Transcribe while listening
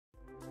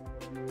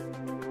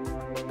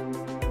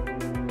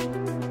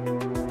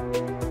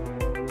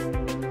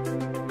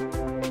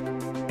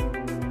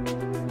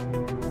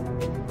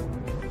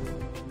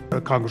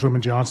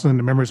Congresswoman Johnson and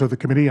the members of the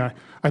committee. I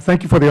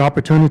thank you for the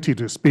opportunity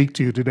to speak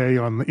to you today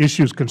on the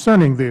issues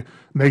concerning the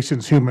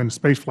nation's human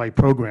spaceflight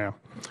program.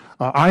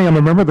 I am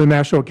a member of the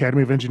National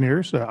Academy of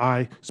Engineers.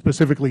 I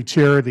specifically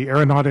chair the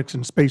Aeronautics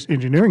and Space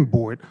Engineering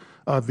Board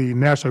of the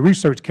National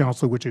Research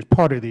Council, which is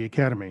part of the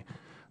Academy.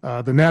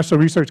 The National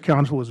Research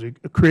Council was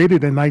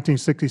created in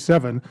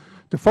 1967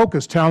 to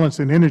focus talents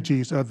and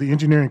energies of the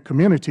engineering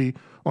community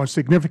on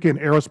significant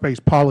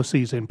aerospace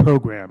policies and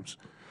programs.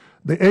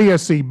 The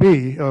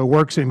ASCB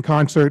works in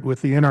concert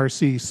with the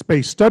NRC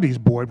Space Studies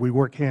Board. We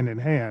work hand in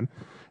hand.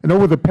 And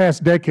over the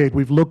past decade,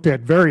 we've looked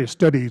at various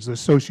studies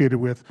associated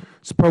with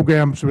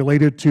programs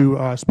related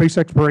to space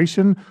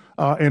exploration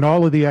and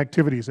all of the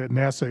activities that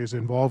NASA is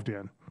involved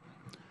in.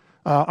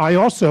 I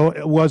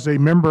also was a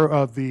member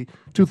of the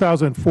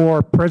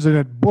 2004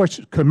 President Bush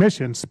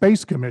Commission,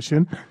 Space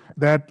Commission,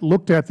 that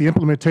looked at the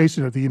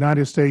implementation of the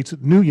United States,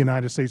 new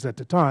United States at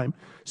the time,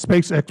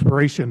 space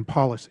exploration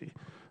policy.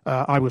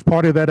 I was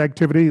part of that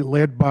activity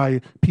led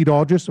by Pete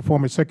Aldrich, the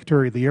former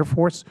Secretary of the Air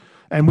Force,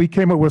 and we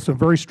came up with some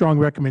very strong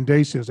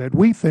recommendations that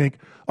we think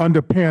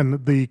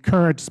underpin the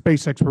current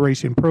space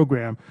exploration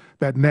program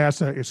that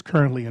NASA is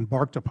currently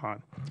embarked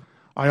upon.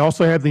 I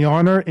also had the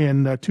honor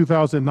in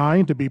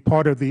 2009 to be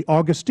part of the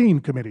Augustine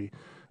Committee.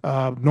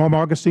 Norm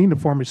Augustine, the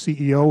former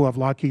CEO of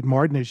Lockheed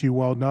Martin, as you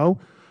well know,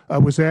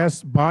 was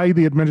asked by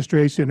the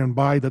administration and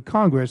by the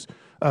Congress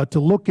to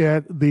look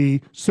at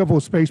the civil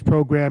space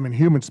program and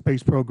human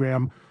space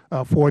program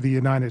for the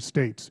United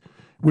States.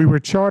 We were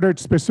chartered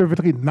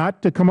specifically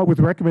not to come up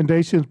with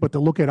recommendations, but to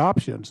look at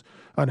options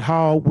on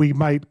how we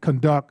might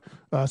conduct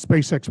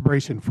space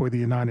exploration for the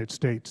United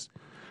States.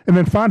 And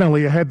then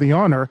finally, I had the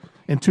honor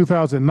in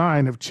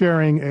 2009 of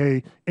chairing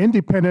an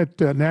independent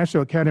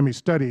National Academy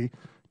study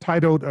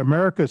titled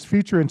America's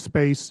Future in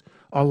Space,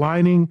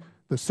 Aligning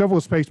the Civil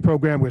Space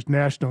Program with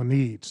National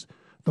Needs.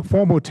 The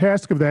formal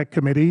task of that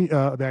committee,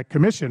 that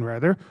commission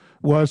rather,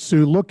 was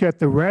to look at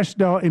the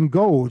rationale and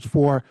goals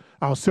for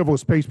our civil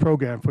space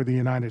program for the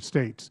United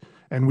States.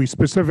 And we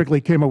specifically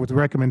came up with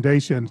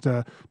recommendations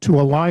to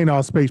align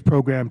our space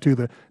program to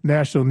the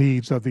national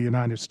needs of the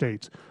United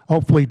States.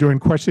 Hopefully during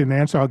question and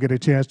answer, I'll get a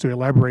chance to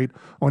elaborate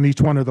on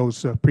each one of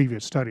those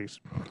previous studies.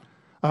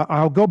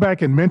 I'll go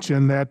back and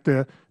mention that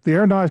the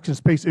Aeronautics and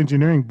Space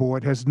Engineering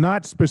Board has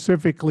not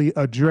specifically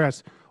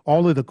addressed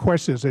all of the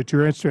questions that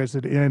you're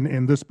interested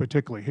in this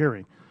particular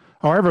hearing.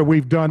 However,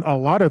 we've done a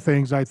lot of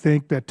things, I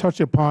think, that touch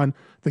upon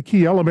the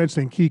key elements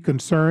and key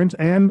concerns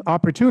and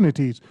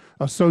opportunities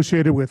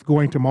associated with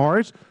going to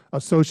Mars,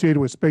 associated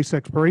with space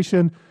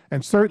exploration,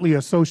 and certainly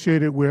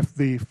associated with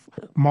the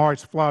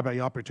Mars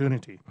flyby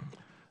opportunity.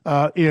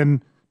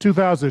 In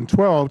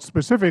 2012,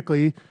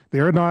 specifically, the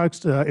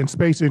Aeronautics and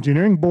Space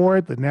Engineering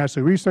Board, the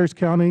NASA Research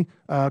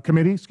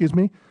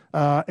Committee,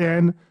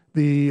 and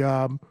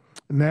the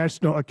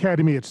National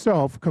Academy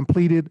itself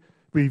completed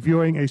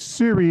reviewing a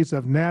series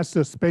of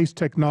NASA space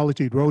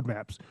technology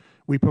roadmaps.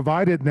 We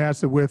provided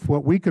NASA with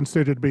what we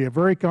consider to be a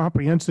very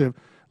comprehensive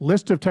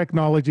list of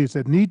technologies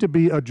that need to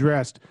be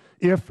addressed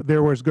if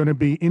there was going to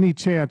be any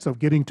chance of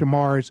getting to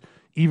Mars,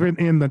 even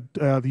in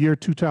the year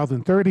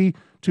 2030,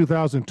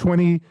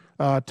 2020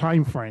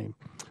 timeframe.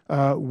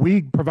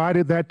 We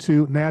provided that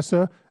to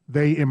NASA.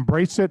 They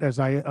embrace it, as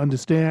I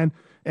understand,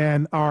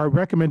 and our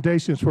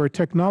recommendations for a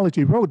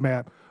technology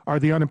roadmap are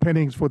the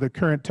underpinnings for the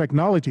current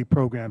technology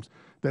programs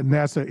that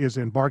NASA is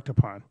embarked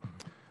upon.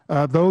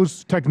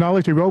 Those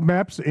technology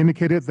roadmaps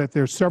indicated that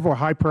there are several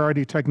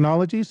high-priority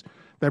technologies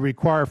that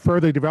require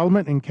further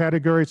development in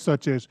categories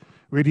such as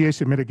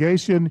radiation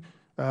mitigation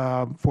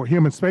for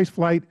human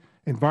spaceflight,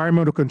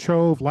 environmental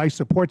control, life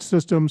support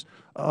systems,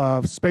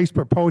 space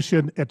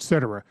propulsion, et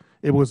cetera.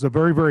 It was a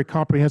very, very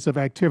comprehensive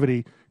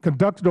activity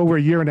conducted over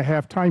a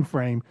year-and-a-half time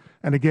frame,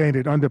 and again,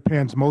 it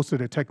underpins most of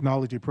the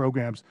technology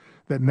programs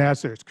that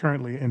NASA is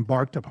currently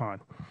embarked upon.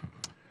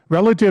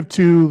 Relative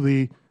to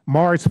the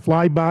Mars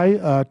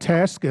flyby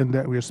task, and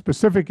that we're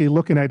specifically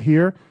looking at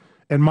here,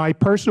 in my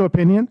personal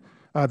opinion,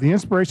 the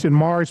Inspiration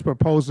Mars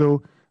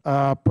proposal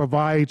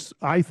provides,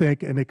 I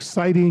think, an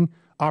exciting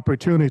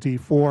opportunity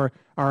for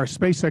our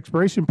space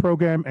exploration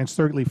program and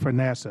certainly for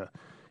NASA.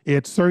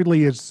 It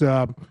certainly is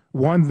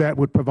one that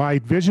would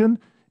provide vision.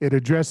 It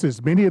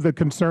addresses many of the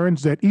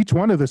concerns that each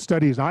one of the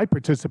studies I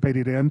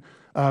participated in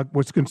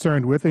was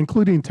concerned with,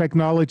 including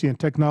technology and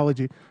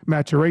technology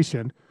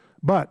maturation.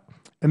 But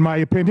in my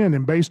opinion,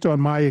 and based on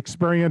my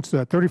experience,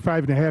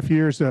 35 and a half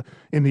years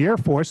in the Air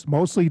Force,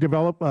 mostly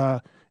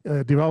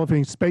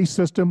developing space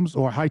systems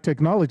or high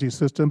technology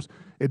systems,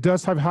 it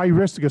does have high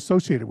risk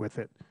associated with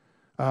it.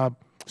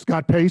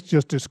 Scott Pace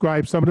just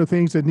described some of the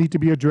things that need to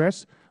be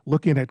addressed,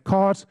 looking at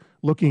costs,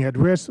 looking at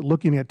risks,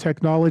 looking at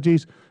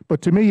technologies.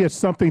 But to me, it's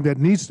something that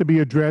needs to be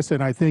addressed,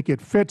 and I think it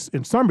fits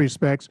in some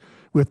respects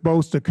with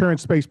both the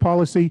current space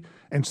policy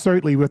and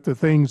certainly with the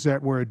things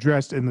that were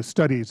addressed in the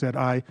studies that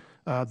I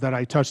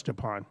touched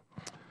upon.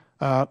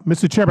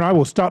 Mr. Chairman, I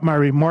will stop my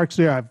remarks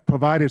there. I've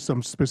provided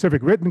some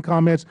specific written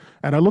comments,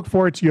 and I look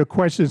forward to your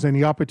questions and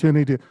the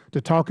opportunity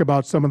to talk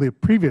about some of the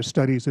previous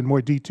studies in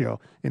more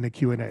detail in the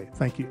Q&A.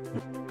 Thank you.